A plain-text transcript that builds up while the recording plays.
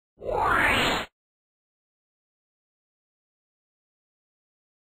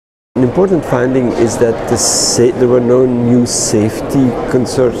An important finding is that there were no new safety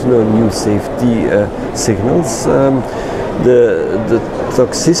concerns, no new safety signals. The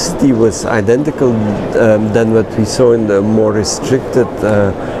toxicity was identical than what we saw in the more restricted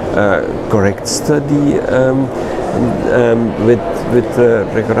correct study with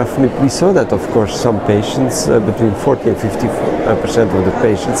Regorafenib. We saw that, of course, some patients, between 40 and 50% of the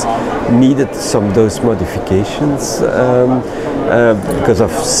patients, needed some dose modifications because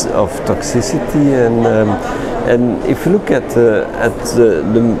of toxicity. And if you look at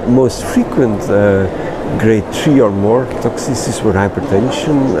the most frequent grade 3 or more toxicities were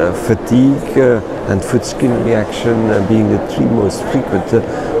hypertension, fatigue, and food skin reaction being the three most frequent.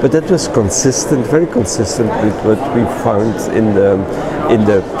 But that was consistent, very consistent with what we found in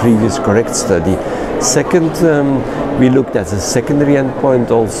the previous correct study. Second, we looked at a secondary endpoint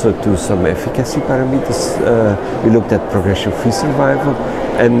also to some efficacy parameters. We looked at progression-free survival,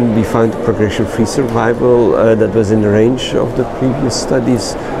 and we found progression-free survival that was in the range of the previous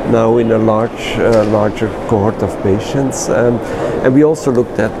studies, now in a larger cohort of patients. And we also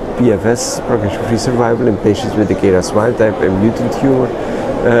looked at PFS, progression-free survival, in patients with the KRAS wild-type and mutant tumor.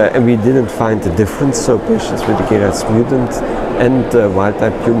 And we didn't find a difference, so patients with the KRAS mutant and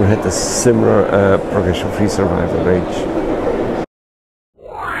wild-type tumor had a similar progression-free survival range.